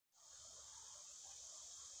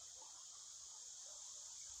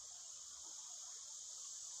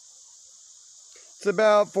It's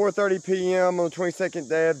about 4:30 p.m. on the 22nd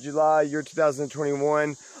day of July, year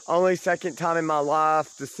 2021. Only second time in my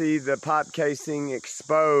life to see the pipe casing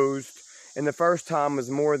exposed. And the first time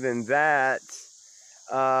was more than that.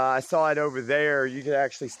 I saw it over there. You could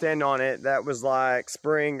actually stand on it. That was like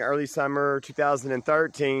spring, early summer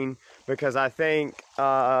 2013. Because I think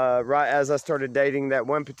right as I started dating that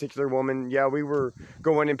one particular woman, yeah, we were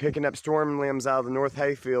going and picking up storm limbs out of the North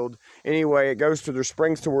Hayfield. Anyway, it goes to their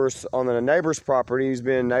spring source on the neighbor's property. He's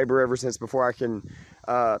been a neighbor ever since before I can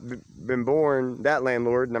been born, that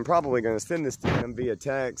landlord, and I'm probably going to send this to him via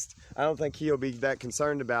text. I don't think he'll be that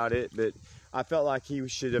concerned about it, but I felt like he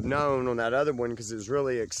should have known on that other one because it was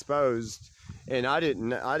really exposed, and I didn't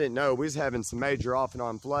know. We was having some major off and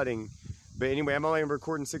on flooding. But anyway, I'm only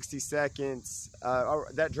recording 60 seconds.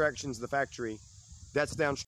 That direction's the factory. That's down